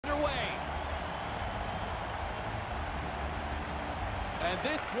And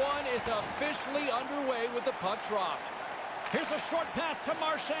this one is officially underway with the puck dropped. Here's a short pass to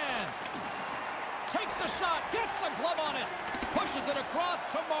Marchand. Takes a shot, gets a glove on it. Pushes it across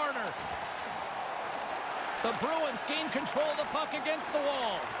to Marner. The Bruins gain control of the puck against the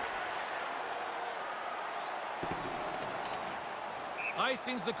wall.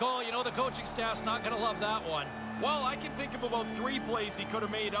 Icing's the call. You know the coaching staff's not going to love that one. Well, I can think of about 3 plays he could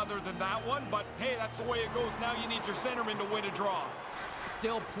have made other than that one, but hey, that's the way it goes. Now you need your centerman to win a draw.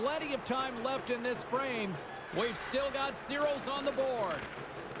 Still plenty of time left in this frame. We've still got zeros on the board.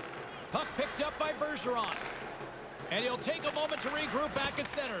 Puck picked up by Bergeron. And he'll take a moment to regroup back at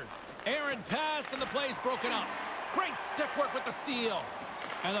center. Aaron pass and the play's broken up. Great stick work with the steal.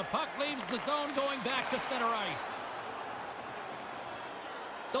 And the puck leaves the zone going back to center ice.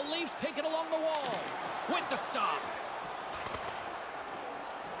 The Leafs take it along the wall with the stop.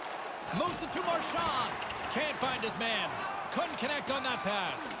 Moves it to Marchand. Can't find his man. Couldn't connect on that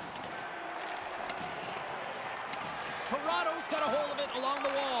pass. Toronto's got a hold of it along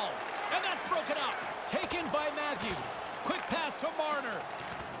the wall. And that's broken up. Taken by Matthews. Quick pass to Marner.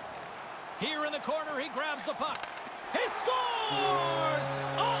 Here in the corner, he grabs the puck. He scores!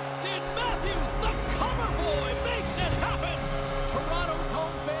 Austin Matthews, the cover boy, makes it happen. Toronto's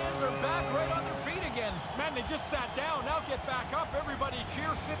home fans are back right on their feet again. Man, they just sat down. Now get back up. Everybody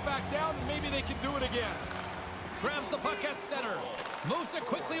cheer, sit back down, and maybe they can do it again. Grabs the puck at center. Moves it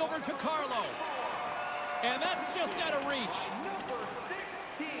quickly over to Carlo. And that's just out of reach. Number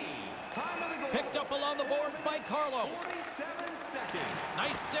 16. Time of the goal. Picked up along the boards by Carlo. 47 seconds.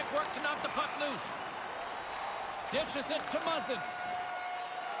 Nice stick work to knock the puck loose. Dishes it to Muzzin.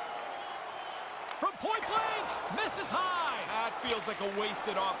 From point blank, misses high. That feels like a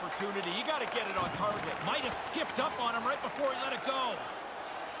wasted opportunity. You got to get it on target. Might have skipped up on him right before he let it go.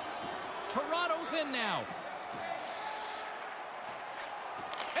 Toronto's in now.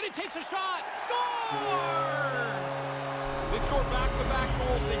 And he takes a shot. Scores! They score back-to-back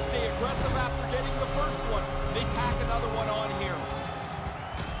goals. They stay aggressive after getting the first one. They tack another one on here.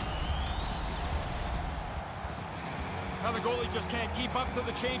 Now the goalie just can't keep up to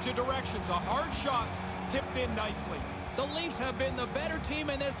the change of directions. A hard shot, tipped in nicely. The Leafs have been the better team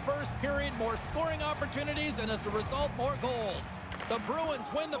in this first period. More scoring opportunities, and as a result, more goals. The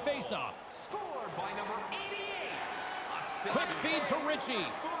Bruins win the faceoff. Scored by number 88. Quick feed to Ritchie.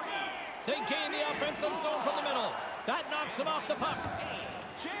 They gain the offensive zone from the middle. That knocks him off the puck.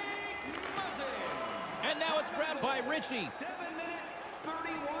 And now it's grabbed by Ritchie. 7 minutes,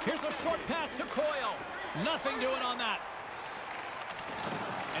 31. Here's a short pass to Coyle. Nothing doing on that.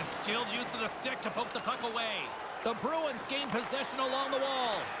 And skilled use of the stick to poke the puck away. The Bruins gain possession along the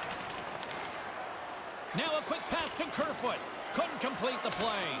wall. Now a quick pass to Kerfoot. Couldn't complete the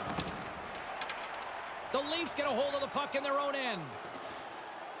play. The Leafs get a hold of the puck in their own end.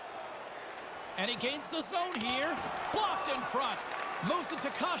 And he gains the zone here. Blocked in front. Moves it to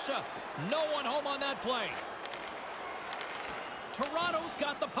Kasha. No one home on that play. Toronto's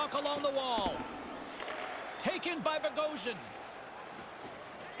got the puck along the wall. Taken by Bogosian.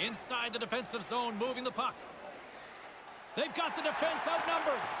 Inside the defensive zone, moving the puck. They've got the defense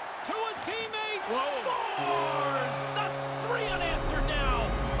outnumbered. To his teammate. Whoa. Scores! That's 3 unanswered now.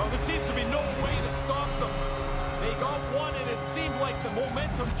 Oh, there seems to be no way to stop them. They got one, and it seemed like the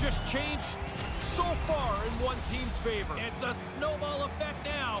momentum just changed so far in one team's favor. It's a snowball effect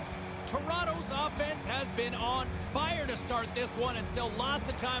now. Toronto's offense has been on fire to start this one, and still lots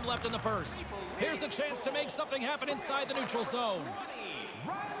of time left in the first. Here's a chance to make something happen inside the neutral zone.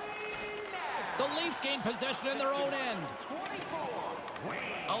 The Leafs gain possession in their own end.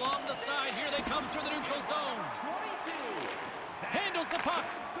 Along the side, here they come through the neutral zone. Handles the puck.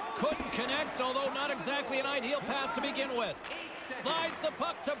 Couldn't connect, although not exactly an ideal pass to begin with. Slides the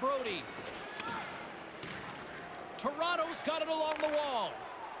puck to Brody. Toronto's got it along the wall.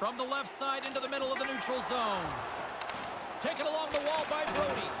 From the left side into the middle of the neutral zone. Taken along the wall by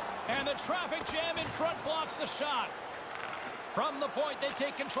Brody. And the traffic jam in front blocks the shot. From the point, they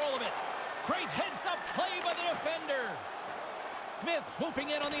take control of it. Great heads-up play by the defender. Smith swooping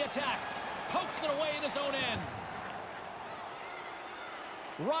in on the attack. Pokes it away in his own end.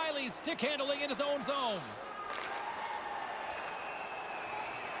 Riley's stick handling in his own zone.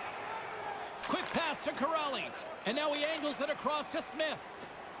 Quick pass to Corrali. And now he angles it across to Smith.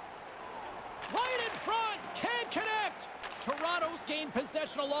 Right in front. Can't connect. Toronto's gained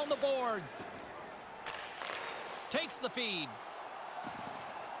possession along the boards. Takes the feed.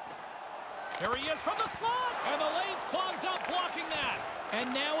 There he is from the slot. And the lane's clogged up, blocking that.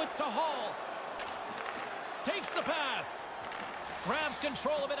 And now it's to Hall. Takes the pass. Grabs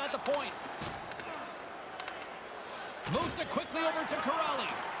control of it at the point. Moves it quickly over to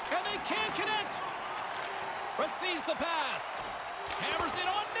Corrali. And they can't connect. Receives the pass. Hammers it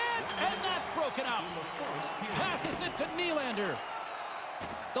on net. And that's broken up. Passes it to Nylander.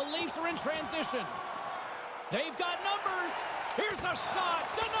 The Leafs are in transition. They've got numbers. Here's a shot.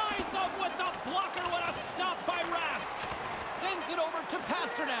 Denies him with the blocker. What a stop by Rask. Sends it over to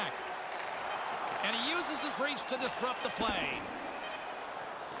Pasternak. And he uses his reach to disrupt the play.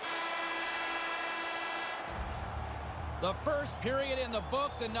 The first period in the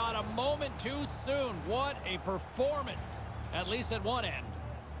books and not a moment too soon. What a performance, at least at one end.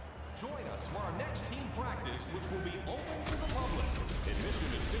 Join us for our next team practice, which will be open to the public.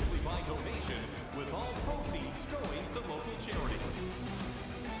 Admission is simply by donation, with all proceeds going to local charities.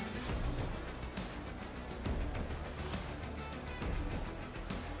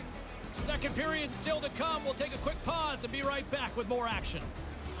 Second period still to come. We'll take a quick pause and be right back with more action.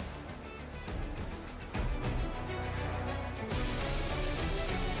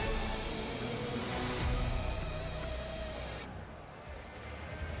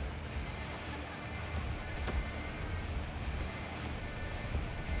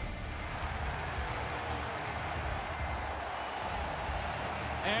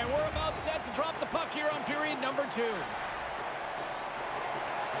 And we're about set to drop the puck here on period number 2.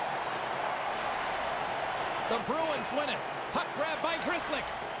 The Bruins win it. Puck grab by Grzelcyk.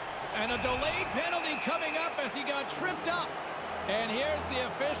 And a delayed penalty coming up as he got tripped up. And here's the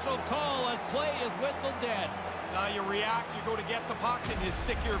official call as play is whistled dead. Now you react, you go to get the puck, and you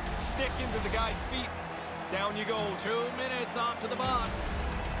stick your stick into the guy's feet. Down you go. 2 minutes off to the box.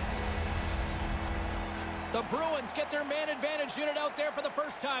 The Bruins get their man advantage unit out there for the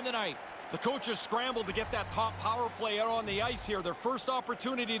first time tonight. The coaches scrambled to get that top power play out on the ice here. Their first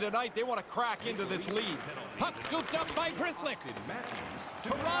opportunity tonight. They want to crack into this lead. Puck scooped up by Grzelcyk.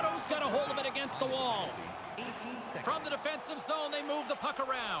 Toronto's got a hold of it against the wall. From the defensive zone, they move the puck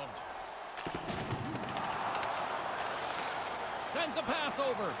around. Sends a pass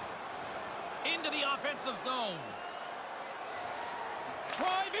over. Into the offensive zone.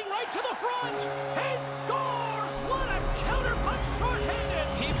 Driving right to the front. He scores! What a counter punch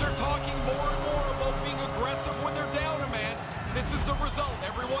shorthanded. Teams are talking more and more about being aggressive when they're down a man. This is the result.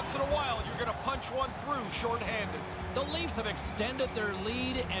 Every once in a while, you're going to punch one through shorthanded. The Leafs have extended their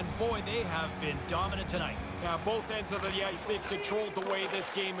lead, and boy, they have been dominant tonight. Now, both ends of the ice, they've controlled the way this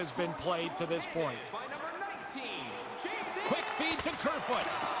game has been played to this point. By number 19, Quick feed to Kerfoot.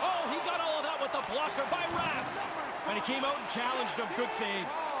 Oh, he got all of that with the blocker by Rask. And he came out and challenged him. Good save.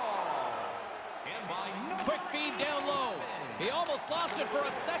 and by number Quick feed down low. He almost lost it for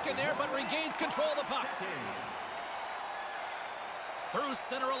a second there, but regains control of the puck. Through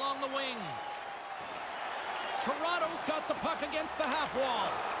center along the wing. Toronto's got the puck against the half wall.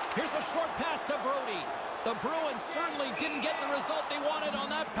 Here's a short pass to Brody. The Bruins certainly didn't get the result they wanted on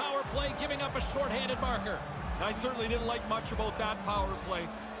that power play, giving up a shorthanded marker. I certainly didn't like much about that power play.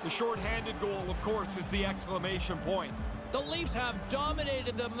 The shorthanded goal, of course, is the exclamation point. The Leafs have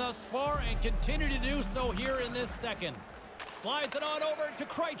dominated them thus far and continue to do so here in this second. Slides it on over to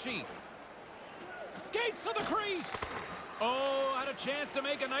Krejci. Skates to the crease. Oh, had a chance to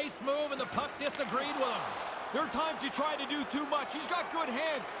make a nice move, and the puck disagreed with him. There are times you try to do too much. He's got good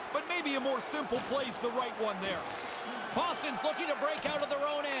hands, but maybe a more simple play's the right one there. Boston's looking to break out of their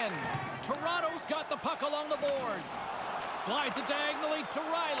own end. Toronto's got the puck along the boards. Slides it diagonally to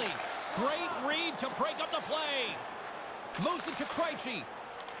Riley. Great read to break up the play. Moves it to Krejci.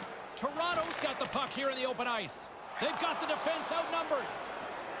 Toronto's got the puck here in the open ice. They've got the defense outnumbered.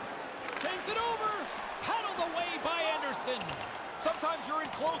 Sends it over. Paddled away by Anderson. Sometimes you're in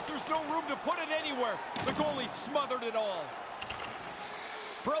close, there's no room to put it anywhere. The goalie smothered it all.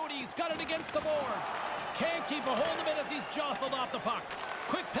 Brody's got it against the boards. Can't keep a hold of it as he's jostled off the puck.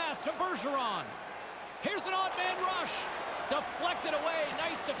 Quick pass to Bergeron. Here's an odd man rush. Deflected away.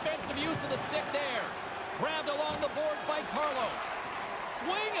 Nice defensive use of the stick there. Grabbed along the boards by Carlo.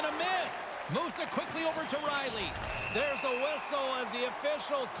 Swing and a miss. Moves it quickly over to Riley. There's a whistle as the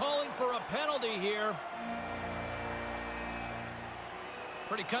official's calling for a penalty here.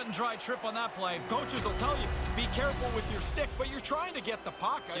 Pretty cut and dry trip on that play. Coaches will tell you, be careful with your stick, but you're trying to get the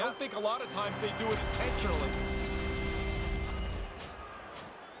puck. I don't think a lot of times they do it intentionally.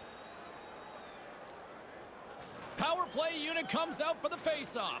 Power play unit comes out for the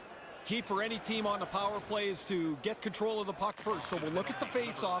face-off. Key for any team on the power play is to get control of the puck first. So we'll look at the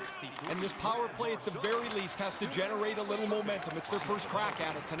face-off, and this power play at the very least has to generate a little momentum. It's their first crack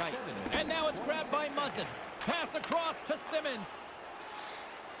at it tonight. And now it's grabbed by Muzzin. Pass across to Simmons.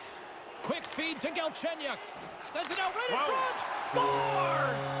 Quick feed to Galchenyuk. Sends it out right in front.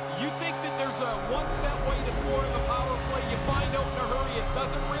 Scores! You think that there's a one-set way to score in the power play?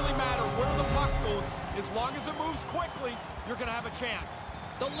 doesn't really matter where the puck goes. As long as it moves quickly, you're going to have a chance.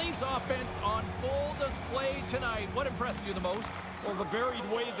 The Leafs offense on full display tonight. What impressed you the most? Well, the varied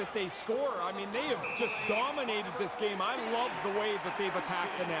way that they score. I mean, they have just dominated this game. I love the way that they've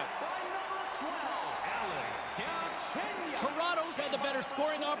attacked the net. Toronto's had the better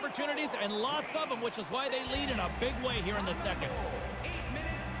scoring opportunities and lots of them, which is why they lead in a big way here in the second. 8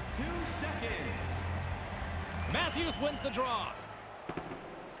 minutes, 2 seconds. Matthews wins the draw.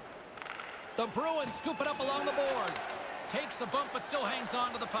 The Bruins scoop it up along the boards. Takes a bump but still hangs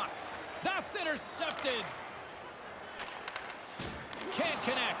on to the puck. That's intercepted. Can't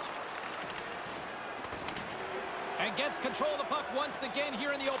connect. And gets control of the puck once again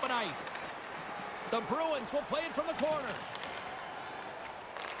here in the open ice. The Bruins will play it from the corner.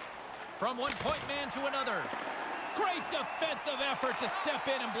 From one point man to another. Great defensive effort to step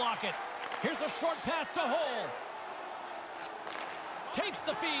in and block it. Here's a short pass to Hull. Takes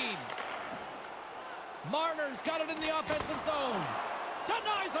the feed. Marner's got it in the offensive zone.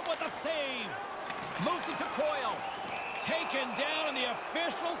 Denies him with a save. Moves it to Coyle. Taken down and the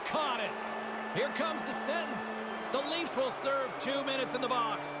officials caught it. Here comes the sentence. The Leafs will serve 2 minutes in the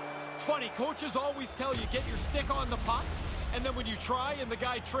box. Funny, coaches always tell you, get your stick on the puck, and then when you try and the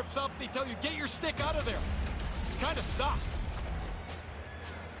guy trips up, they tell you, get your stick out of there. Kind of stuck.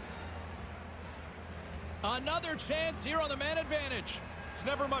 Another chance here on the man advantage. It's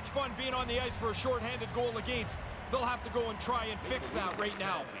never much fun being on the ice for a shorthanded goal against. They'll have to go and try and fix that right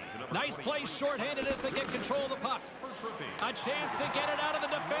now. Nice play shorthanded as they get control of the puck. A chance to get it out of the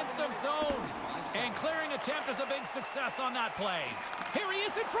defensive zone. And clearing attempt is a big success on that play. Here he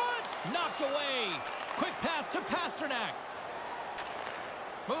is in front. Knocked away. Quick pass to Pasternak.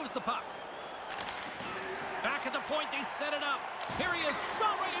 Moves the puck. Back at the point, they set it up. Here he is,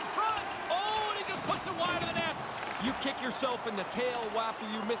 shot right in front. Oh, and he just puts it wide of the net. You kick yourself in the tail after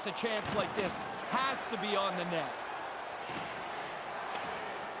you miss a chance like this. Has to be on the net.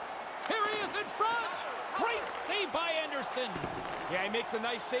 Here he is in front. Great save by Anderson. Yeah, he makes a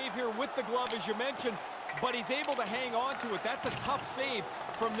nice save here with the glove, as you mentioned, but he's able to hang on to it. That's a tough save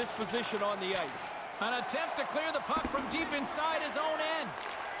from this position on the ice. An attempt to clear the puck from deep inside his own end.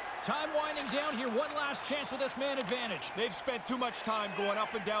 Time winding down here. One last chance with this man advantage. They've spent too much time going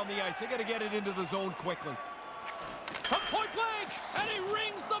up and down the ice. They got to get it into the zone quickly. From point blank, and he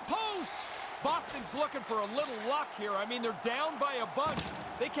rings the post. Boston's looking for a little luck here. I mean, they're down by a bunch.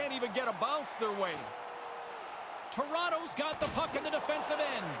 They can't even get a bounce their way. Toronto's got the puck in the defensive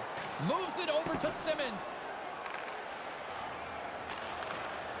end. Moves it over to Simmons.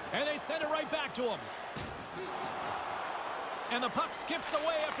 And they send it right back to him. And the puck skips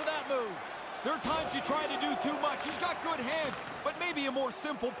away after that move. There are times you try to do too much. He's got good hands, but maybe a more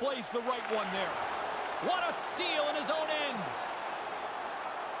simple play's the right one there. What a steal in his own end.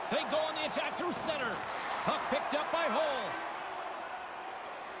 They go on the attack through center. Puck picked up by Hull.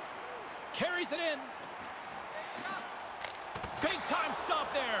 Carries it in. Big time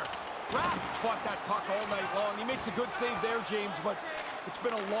stop there. Rask's fought that puck all night long. He makes a good save there, James, but it's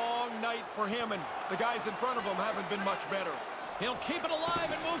been a long night for him, and the guys in front of him haven't been much better. He'll keep it alive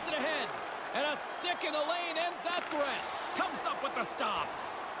and moves it ahead. And a stick in the lane ends that threat. Comes up with the stop.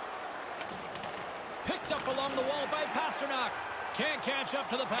 Picked up along the wall by Pasternak. Can't catch up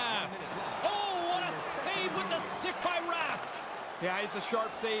to the pass. Oh, what a save with the stick by Rask. Yeah, it's a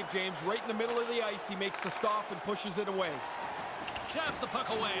sharp save, James. Right in the middle of the ice, he makes the stop and pushes it away. Jabs the puck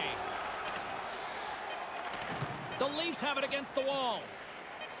away. The Leafs have it against the wall.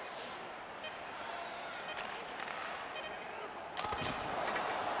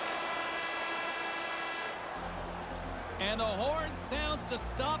 And the horn sounds to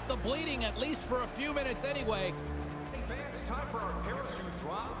stop the bleeding, at least for a few minutes anyway. Hey fans, time for our parachute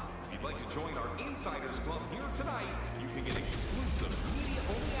drop. If you'd like to join our Insiders Club here tonight, you can get exclusive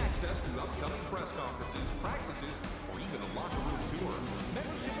media-only access to upcoming press conferences, practices, or even a locker room tour.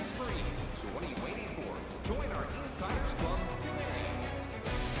 Membership is free, so what are you waiting for? Join our Insiders Club today.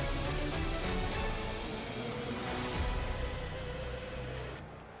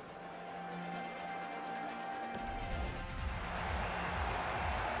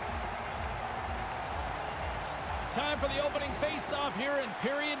 Time for the opening face-off here in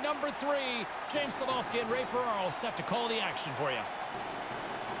period number 3. James Cybulski and Ray Ferraro set to call the action for you.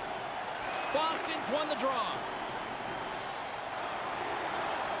 Boston's won the draw.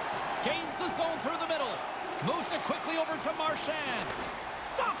 Gains the zone through the middle. Moves it quickly over to Marchand.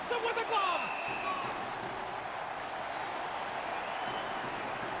 Stops him with a glove.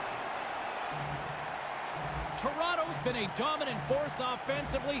 Toronto's been a dominant force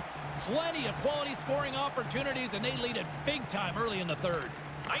offensively. Plenty of quality scoring opportunities, and they lead it big time early in the third.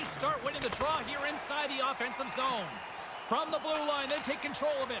 Nice start winning the draw here inside the offensive zone. From the blue line, they take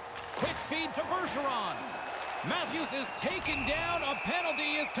control of it. Quick feed to Bergeron. Matthews is taken down. A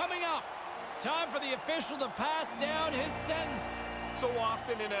penalty is coming up. Time for the official to pass down his sentence. So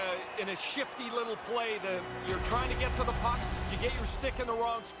often in a shifty little play, you're trying to get to the puck, you get your stick in the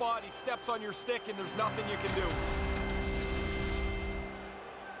wrong spot, he steps on your stick, and there's nothing you can do.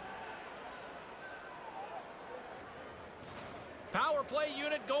 Power play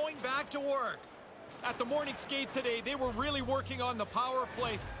unit going back to work. At the morning skate today, they were really working on the power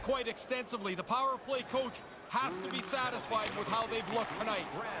play quite extensively. The power play coach has to be satisfied with how they've looked tonight.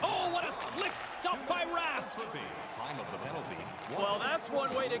 Oh, what a slick stop by Rask. Time of the penalty. Well, that's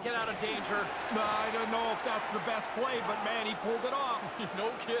one way to get out of danger. I don't know if that's the best play, but man, he pulled it off.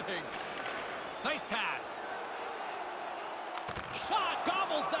 No kidding. Nice pass. Shot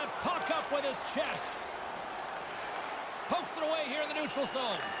gobbles that puck up with his chest. Pokes it away here in the neutral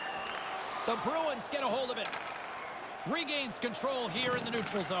zone. The Bruins get a hold of it. Regains control here in the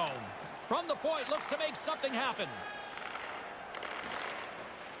neutral zone. From the point, looks to make something happen.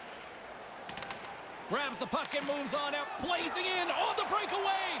 Grabs the puck and moves on out. Blazing in on the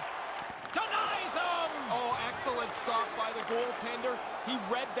breakaway. Denies him. Oh, excellent stop by the goaltender. He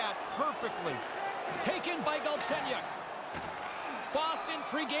read that perfectly. Taken by Galchenyuk. Boston's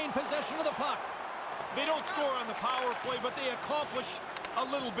regained possession of the puck. They don't score on the power play, but they accomplish a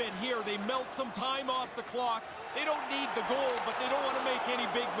little bit here. They melt some time off the clock. They don't need the goal, but they don't want to make any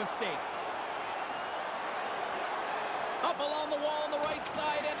big mistakes. Up along the wall on the right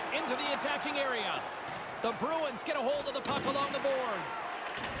side and into the attacking area. The Bruins get a hold of the puck along the boards.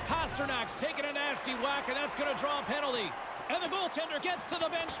 Pasternak's taking a nasty whack, and that's going to draw a penalty. And the goaltender gets to the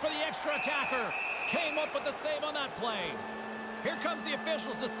bench for the extra attacker. Came up with the save on that play. Here comes the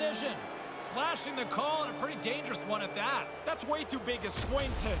official's decision. Slashing the call, and a pretty dangerous one at that. That's way too big a swing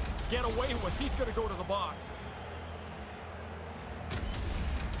to get away with. He's going to go to the box.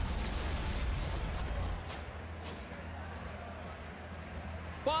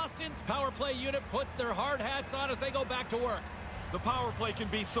 Boston's power play unit puts their hard hats on as they go back to work. The power play can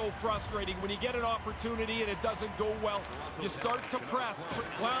be so frustrating. When you get an opportunity and it doesn't go well, you start to press.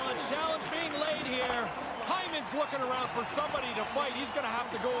 Well, a challenge being laid here. Hyman's looking around for somebody to fight. He's going to have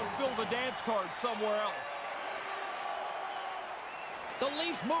to go and fill the dance card somewhere else. The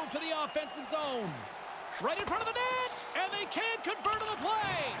Leafs move to the offensive zone. Right in front of the net, and they can't convert on the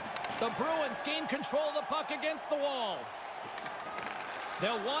play. The Bruins gain control of the puck against the wall.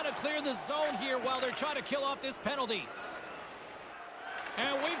 They'll want to clear the zone here while they're trying to kill off this penalty.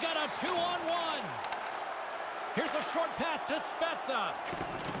 And we've got a 2-on-1. Here's a short pass to Spezza.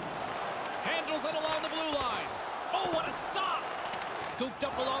 Handles it along the blue line. Oh, what a stop. Scooped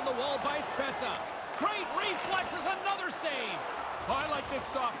up along the wall by Spezza. Great reflexes, another save. Oh, I like this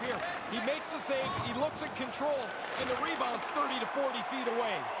stop here. He makes the save, he looks in control, and the rebound's 30 to 40 feet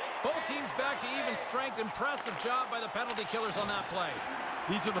away. Both teams back to even strength. Impressive job by the penalty killers on that play.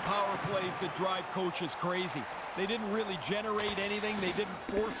 These are the power plays that drive coaches crazy. They didn't really generate anything. They didn't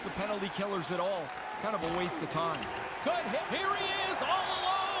force the penalty killers at all. Kind of a waste of time. Good hit. Here he is all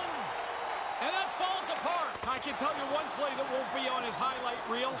alone. And that falls apart. I can tell you one play that won't be on his highlight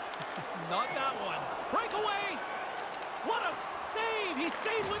reel. Not that one. Breakaway. What a save. He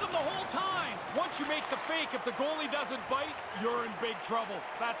stayed with him the whole time. Once you make the fake, if the goalie doesn't bite, you're in big trouble.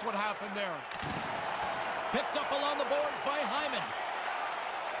 That's what happened there. Picked up along the boards by Hyman.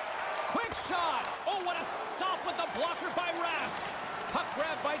 Quick shot. Oh, what a stop with the blocker by Rask. Puck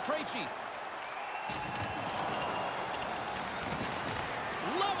grabbed by Krejci.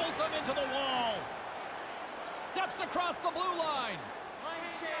 Levels him into the wall. Steps across the blue line.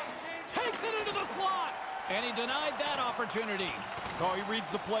 Takes it into the slot. And he denied that opportunity. Oh, he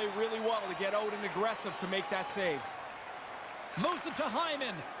reads the play really well to get out and aggressive to make that save. Moves it to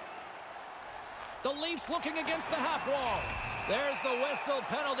Hyman. The Leafs looking against the half wall. There's the whistle,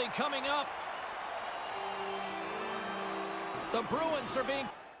 penalty coming up. The Bruins are being...